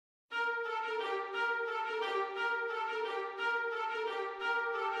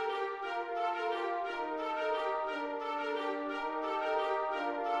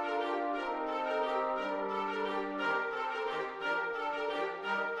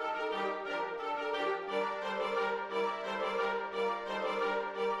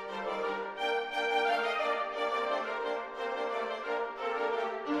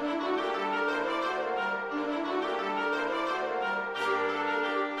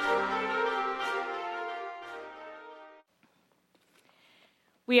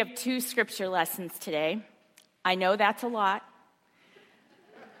We have 2 scripture lessons today. I know that's a lot.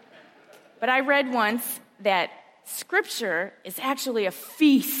 But I read once that scripture is actually a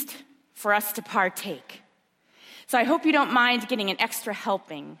feast for us to partake. So I hope you don't mind getting an extra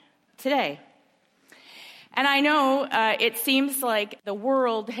helping today. And I know it seems like the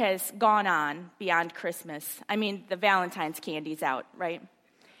world has gone on beyond Christmas. I mean, the Valentine's candy's out, right?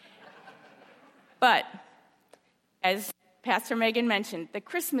 But as Pastor Megan mentioned, the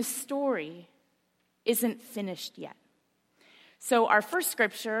Christmas story isn't finished yet. So our first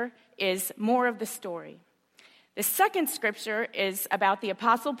scripture is more of the story. The second scripture is about the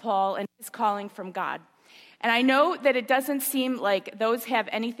Apostle Paul and his calling from God. And I know that it doesn't seem like those have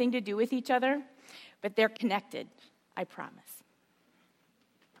anything to do with each other, but they're connected, I promise.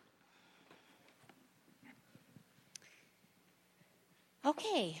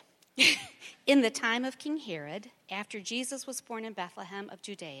 Okay. In the time of King Herod, after Jesus was born in Bethlehem of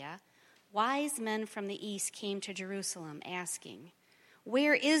Judea, wise men from the east came to Jerusalem, asking,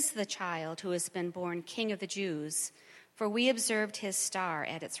 "Where is the child who has been born King of the Jews? For we observed his star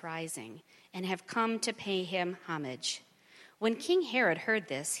at its rising, and have come to pay him homage." When King Herod heard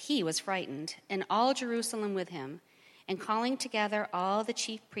this, he was frightened, and all Jerusalem with him. And calling together all the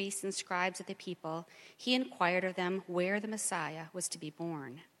chief priests and scribes of the people, he inquired of them where the Messiah was to be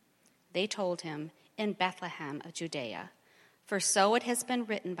born. They told him, "In Bethlehem of Judea, for so it has been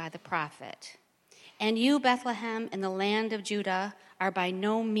written by the prophet. And you, Bethlehem, in the land of Judah, are by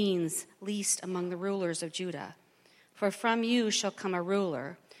no means least among the rulers of Judah. For from you shall come a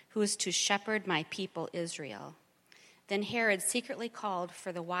ruler who is to shepherd my people Israel." Then Herod secretly called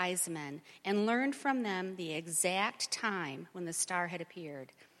for the wise men and learned from them the exact time when the star had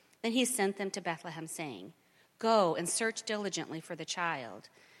appeared. Then he sent them to Bethlehem, saying, "Go and search diligently for the child.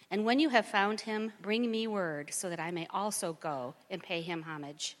 And when you have found him, bring me word so that I may also go and pay him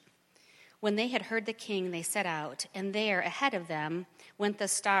homage." When they had heard the king, they set out, and there ahead of them went the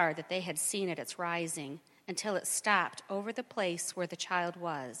star that they had seen at its rising, until it stopped over the place where the child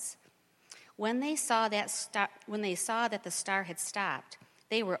was. When they saw that the star had stopped,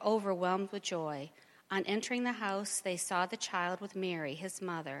 they were overwhelmed with joy. On entering the house, they saw the child with Mary, his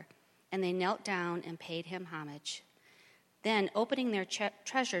mother, and they knelt down and paid him homage. Then, opening their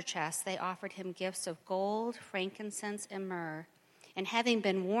treasure chests, they offered him gifts of gold, frankincense, and myrrh. And having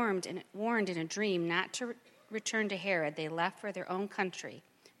been warned in a dream not to return to Herod, they left for their own country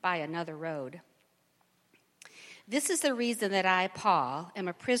by another road. This is the reason that I, Paul, am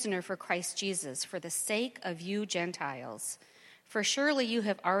a prisoner for Christ Jesus, for the sake of you Gentiles. For surely you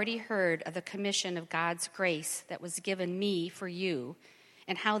have already heard of the commission of God's grace that was given me for you,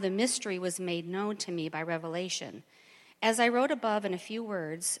 and how the mystery was made known to me by revelation. As I wrote above in a few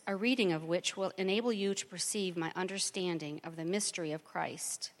words, a reading of which will enable you to perceive my understanding of the mystery of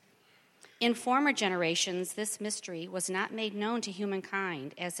Christ. In former generations, this mystery was not made known to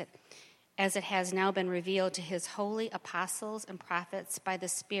humankind as it has now been revealed to his holy apostles and prophets by the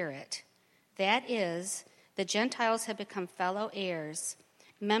Spirit. That is, the Gentiles have become fellow heirs,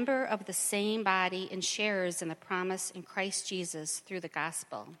 member of the same body and sharers in the promise in Christ Jesus through the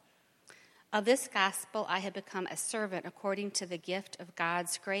gospel. Of this gospel I have become a servant according to the gift of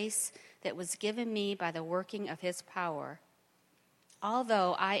God's grace that was given me by the working of his power.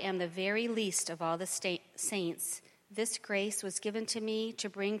 Although I am the very least of all the saints, this grace was given to me to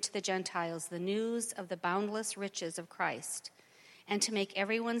bring to the Gentiles the news of the boundless riches of Christ, and to make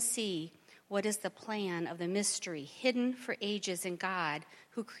everyone see what is the plan of the mystery hidden for ages in God,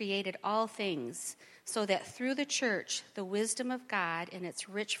 who created all things, so that through the church the wisdom of God in its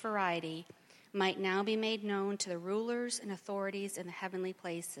rich variety might now be made known to the rulers and authorities in the heavenly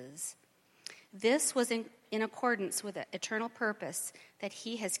places. This was in accordance with the eternal purpose that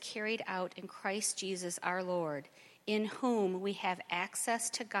he has carried out in Christ Jesus our Lord, in whom we have access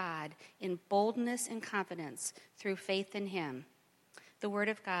to God in boldness and confidence through faith in him. The word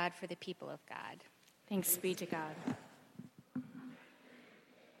of God for the people of God. Thanks be to God.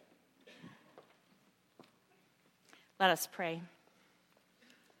 Let us pray.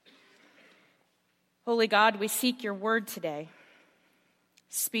 Holy God, we seek your word today.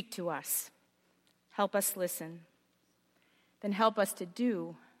 Speak to us. Help us listen. Then help us to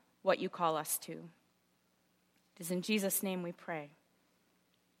do what you call us to. It is in Jesus' name we pray.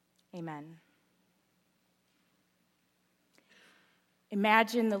 Amen.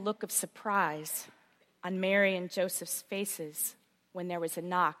 Imagine the look of surprise on Mary and Joseph's faces when there was a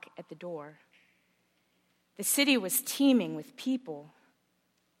knock at the door. The city was teeming with people,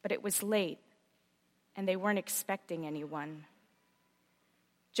 but it was late, and they weren't expecting anyone.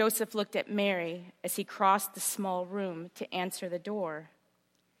 Joseph looked at Mary as he crossed the small room to answer the door.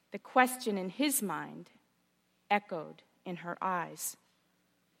 The question in his mind echoed in her eyes.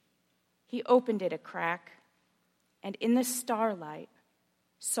 He opened it a crack, and in the starlight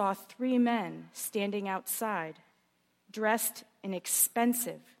saw 3 men standing outside, dressed in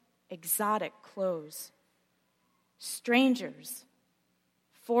expensive, exotic clothes. Strangers,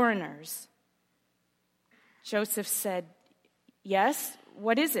 foreigners. Joseph said, "Yes,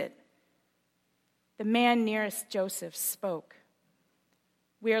 what is it?" The man nearest Joseph spoke.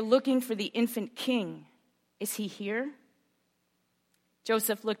 "We are looking for the infant king. Is he here?"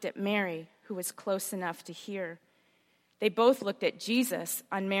 Joseph looked at Mary, who was close enough to hear. They both looked at Jesus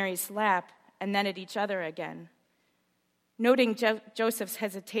on Mary's lap and then at each other again. Noting Joseph's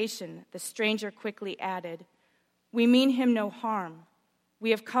hesitation, the stranger quickly added, "We mean him no harm.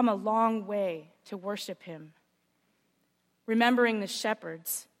 We have come a long way to worship him." Remembering the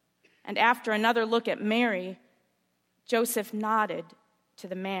shepherds, and after another look at Mary, Joseph nodded to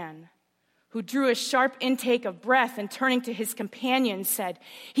the man, who drew a sharp intake of breath and turning to his companion said,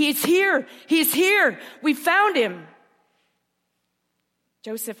 "He is here! He is here! We found him!"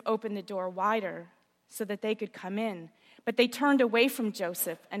 Joseph opened the door wider so that they could come in, but they turned away from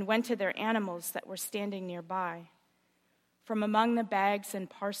Joseph and went to their animals that were standing nearby. From among the bags and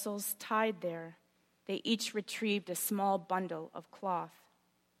parcels tied there, they each retrieved a small bundle of cloth.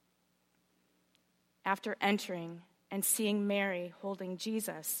 After entering and seeing Mary holding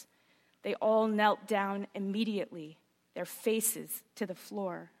Jesus, they all knelt down immediately, their faces to the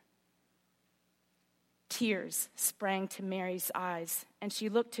floor. Tears sprang to Mary's eyes, and she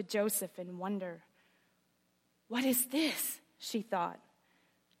looked to Joseph in wonder. "What is this?" she thought.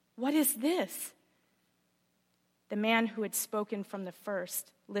 "What is this?" The man who had spoken from the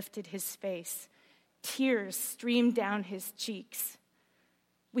first lifted his face. Tears streamed down his cheeks.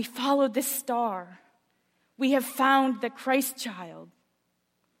 "We followed the star. We have found the Christ child."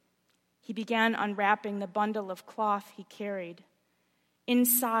 He began unwrapping the bundle of cloth he carried.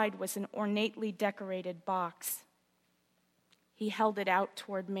 Inside was an ornately decorated box. He held it out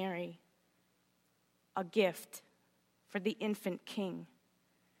toward Mary. A gift for the infant king.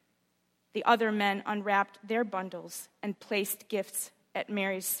 The other men unwrapped their bundles and placed gifts at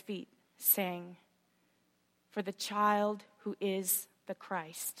Mary's feet, saying, "For the child who is the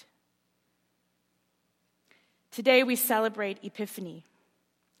Christ." Today we celebrate Epiphany,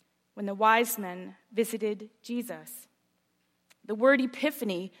 when the wise men visited Jesus. The word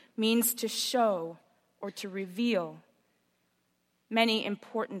epiphany means to show or to reveal. Many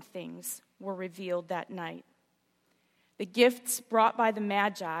important things were revealed that night. The gifts brought by the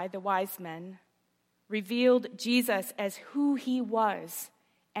Magi, the wise men, revealed Jesus as who he was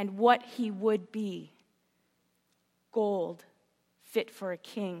and what he would be. Gold, fit for a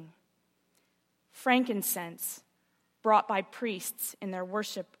king. Frankincense, brought by priests in their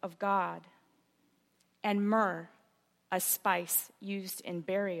worship of God. And myrrh, a spice used in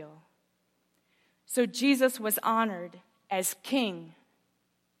burial. So Jesus was honored as king,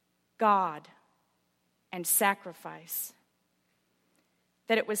 God, and sacrifice.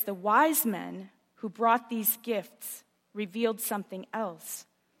 That it was the wise men who brought these gifts revealed something else.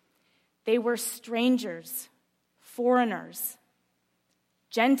 They were strangers, foreigners,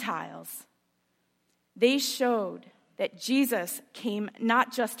 Gentiles. They showed that Jesus came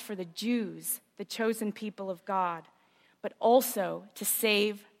not just for the Jews, the chosen people of God, but also to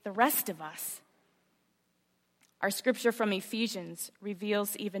save the rest of us. Our scripture from Ephesians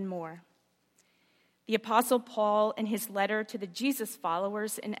reveals even more. The Apostle Paul, in his letter to the Jesus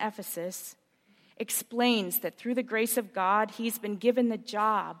followers in Ephesus, explains that through the grace of God, he's been given the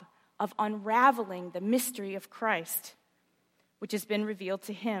job of unraveling the mystery of Christ, which has been revealed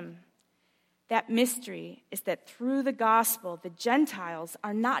to him. That mystery is that through the gospel, the Gentiles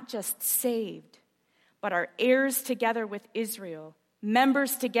are not just saved, but are heirs together with Israel,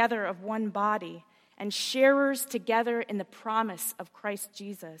 members together of one body, and sharers together in the promise of Christ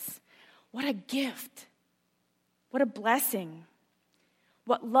Jesus. What a gift. What a blessing.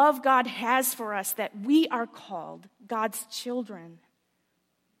 What love God has for us that we are called God's children.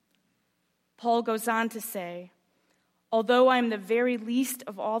 Paul goes on to say, "Although I am the very least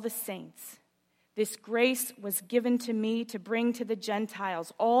of all the saints, this grace was given to me to bring to the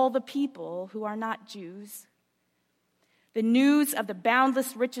Gentiles, all the people who are not Jews, the news of the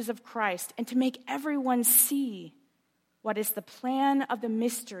boundless riches of Christ, and to make everyone see what is the plan of the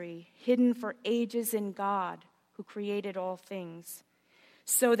mystery hidden for ages in God, who created all things,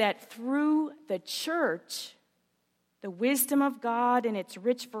 so that through the church, the wisdom of God in its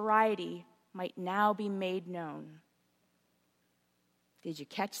rich variety might now be made known." Did you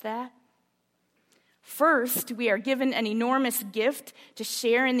catch that? First, we are given an enormous gift to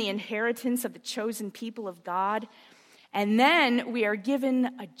share in the inheritance of the chosen people of God. And then we are given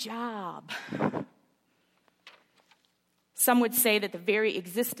a job. Some would say that the very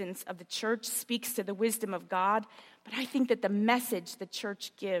existence of the church speaks to the wisdom of God, but I think that the message the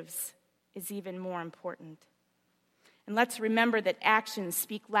church gives is even more important. And let's remember that actions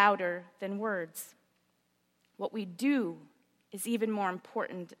speak louder than words. What we do is even more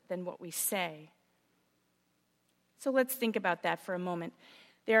important than what we say. So let's think about that for a moment.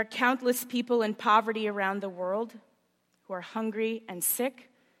 There are countless people in poverty around the world who are hungry and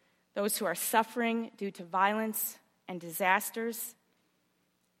sick, those who are suffering due to violence and disasters.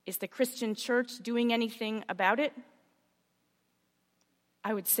 Is the Christian church doing anything about it?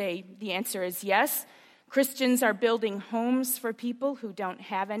 I would say the answer is yes. Christians are building homes for people who don't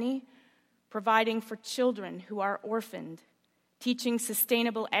have any, providing for children who are orphaned, teaching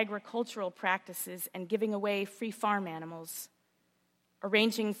sustainable agricultural practices and giving away free farm animals,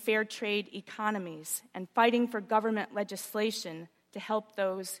 arranging fair trade economies, and fighting for government legislation to help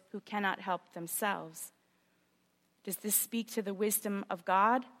those who cannot help themselves. Does this speak to the wisdom of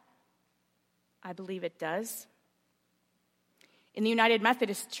God? I believe it does. In the United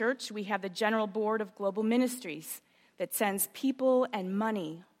Methodist Church, we have the General Board of Global Ministries that sends people and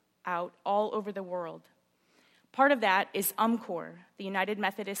money out all over the world. Part of that is UMCOR, the United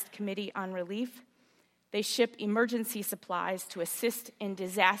Methodist Committee on Relief. They ship emergency supplies to assist in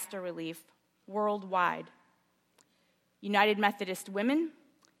disaster relief worldwide. United Methodist Women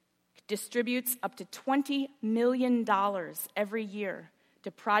distributes up to $20 million every year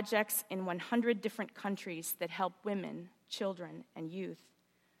to projects in 100 different countries that help women, children, and youth.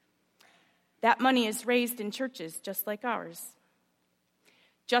 That money is raised in churches just like ours.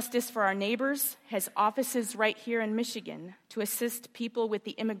 Justice for Our Neighbors has offices right here in Michigan to assist people with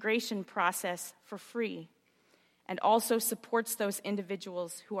the immigration process for free, and also supports those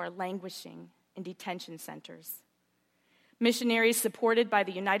individuals who are languishing in detention centers. Missionaries supported by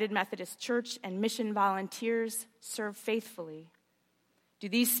the United Methodist Church and mission volunteers serve faithfully. Do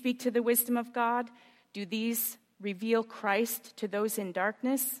these speak to the wisdom of God? Do these reveal Christ to those in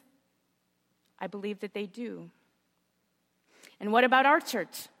darkness? I believe that they do. And what about our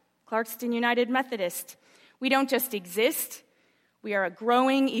church, Clarkston United Methodist? We don't just exist. We are a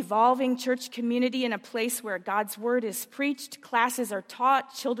growing, evolving church community in a place where God's word is preached, classes are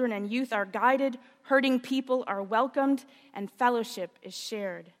taught, children and youth are guided, hurting people are welcomed, and fellowship is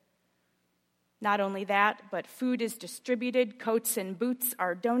shared. Not only that, but food is distributed, coats and boots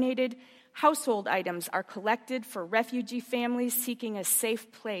are donated, household items are collected for refugee families seeking a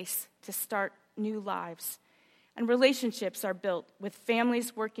safe place to start new lives. And relationships are built with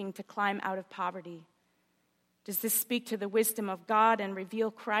families working to climb out of poverty. Does this speak to the wisdom of God and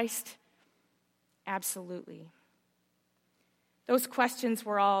reveal Christ? Absolutely. Those questions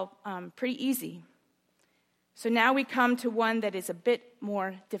were all pretty easy. So now we come to one that is a bit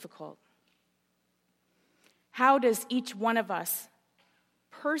more difficult. How does each one of us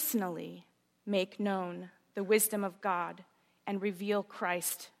personally make known the wisdom of God and reveal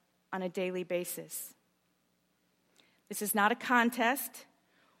Christ on a daily basis? This is not a contest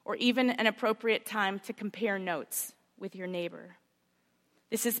or even an appropriate time to compare notes with your neighbor.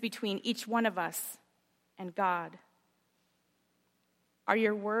 This is between each one of us and God. Are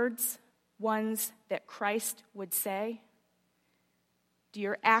your words ones that Christ would say? Do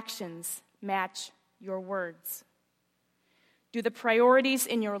your actions match your words? Do the priorities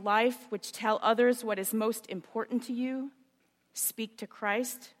in your life which tell others what is most important to you speak to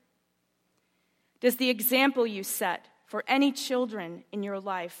Christ? Does the example you set for any children in your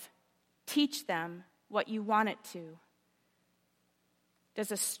life teach them what you want it to? Does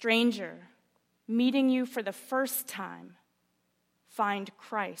a stranger meeting you for the first time find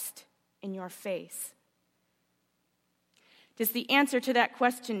Christ in your face? Does the answer to that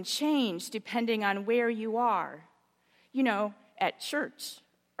question change depending on where you are? You know, at church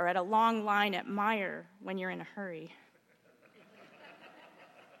or at a long line at Meijer when you're in a hurry.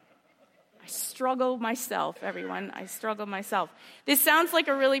 I struggle myself, everyone. I struggle myself. This sounds like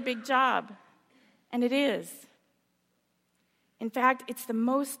a really big job, and it is. In fact, it's the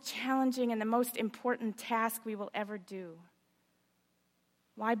most challenging and the most important task we will ever do.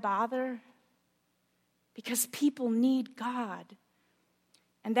 Why bother? Because people need God,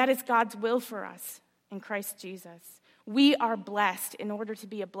 and that is God's will for us in Christ Jesus. We are blessed in order to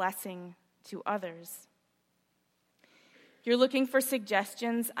be a blessing to others. You're looking for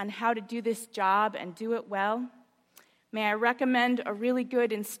suggestions on how to do this job and do it well? May I recommend a really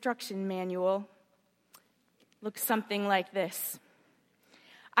good instruction manual? Looks something like this.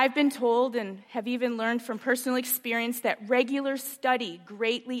 I've been told and have even learned from personal experience that regular study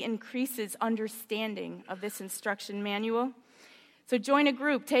greatly increases understanding of this instruction manual. So join a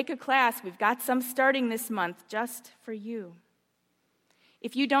group, take a class. We've got some starting this month just for you.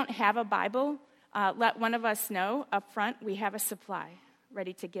 If you don't have a Bible, let one of us know up front. We have a supply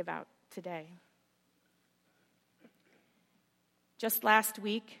ready to give out today. Just last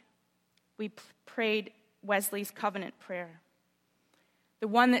week, we prayed Wesley's covenant prayer, the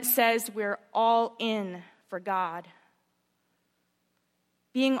one that says we're all in for God.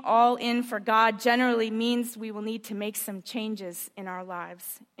 Being all in for God generally means we will need to make some changes in our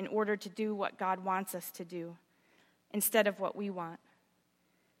lives in order to do what God wants us to do instead of what we want.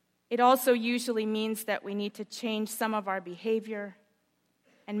 It also usually means that we need to change some of our behavior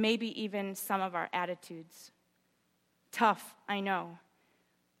and maybe even some of our attitudes. Tough, I know,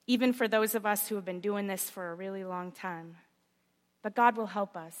 even for those of us who have been doing this for a really long time. But God will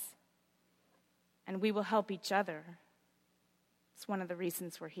help us, and we will help each other. It's one of the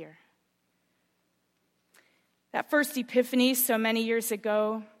reasons we're here. That first Epiphany so many years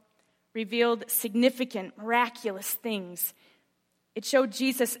ago revealed significant, miraculous things. It showed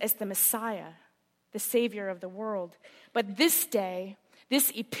Jesus as the Messiah, the Savior of the world. But this day,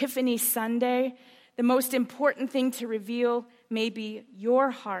 this Epiphany Sunday, the most important thing to reveal may be your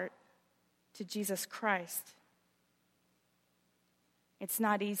heart to Jesus Christ. It's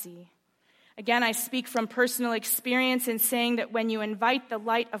not easy. Again, I speak from personal experience in saying that when you invite the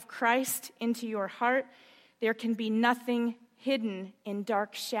light of Christ into your heart, there can be nothing hidden in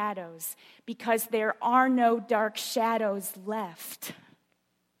dark shadows because there are no dark shadows left.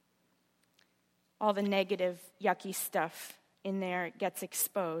 All the negative, yucky stuff in there gets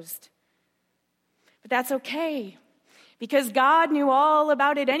exposed. But that's okay because God knew all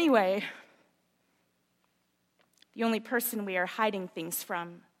about it anyway. The only person we are hiding things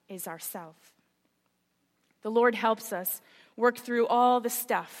from is ourselves. The Lord helps us work through all the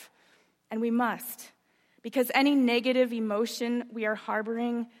stuff, and we must, because any negative emotion we are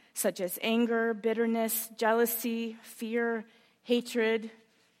harboring, such as anger, bitterness, jealousy, fear, hatred,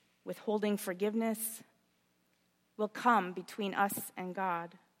 withholding forgiveness, will come between us and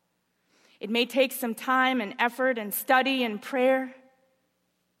God. It may take some time and effort and study and prayer.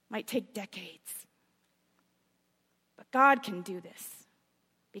 It might take decades. But God can do this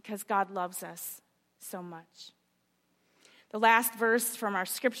because God loves us so much. The last verse from our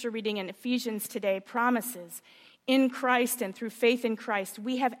scripture reading in Ephesians today promises, in Christ and through faith in Christ,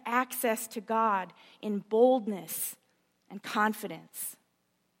 we have access to God in boldness and confidence.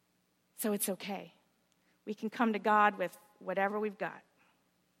 So it's okay. We can come to God with whatever we've got.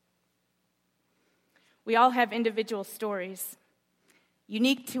 We all have individual stories,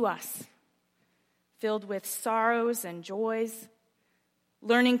 unique to us, filled with sorrows and joys,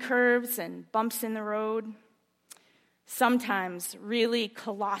 learning curves and bumps in the road, sometimes really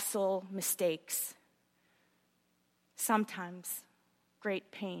colossal mistakes, sometimes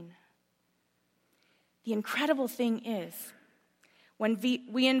great pain. The incredible thing is, when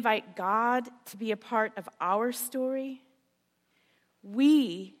we invite God to be a part of our story,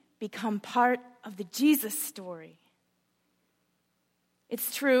 we become part of the Jesus story.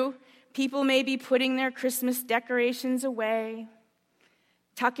 It's true, people may be putting their Christmas decorations away,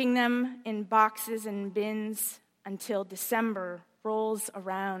 tucking them in boxes and bins until December rolls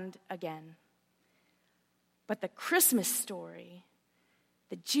around again. But the Christmas story,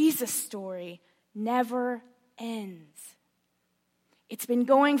 the Jesus story, never ends. It's been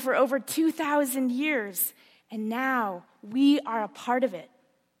going for over 2,000 years, and now we are a part of it.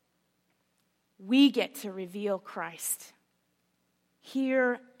 We get to reveal Christ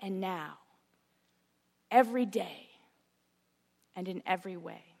here and now, every day, and in every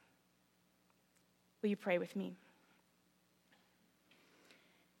way. Will you pray with me?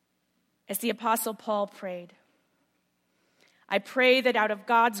 As the Apostle Paul prayed, I pray that out of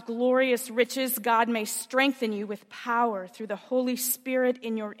God's glorious riches, God may strengthen you with power through the Holy Spirit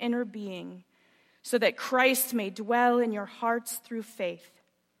in your inner being, so that Christ may dwell in your hearts through faith.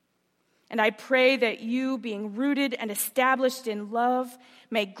 And I pray that you, being rooted and established in love,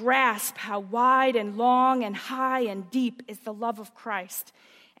 may grasp how wide and long and high and deep is the love of Christ,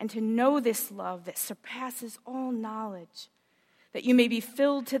 and to know this love that surpasses all knowledge, that you may be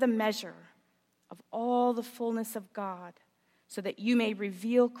filled to the measure of all the fullness of God, so that you may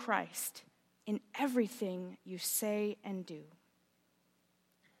reveal Christ in everything you say and do.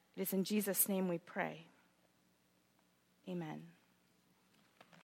 It is in Jesus' name we pray. Amen.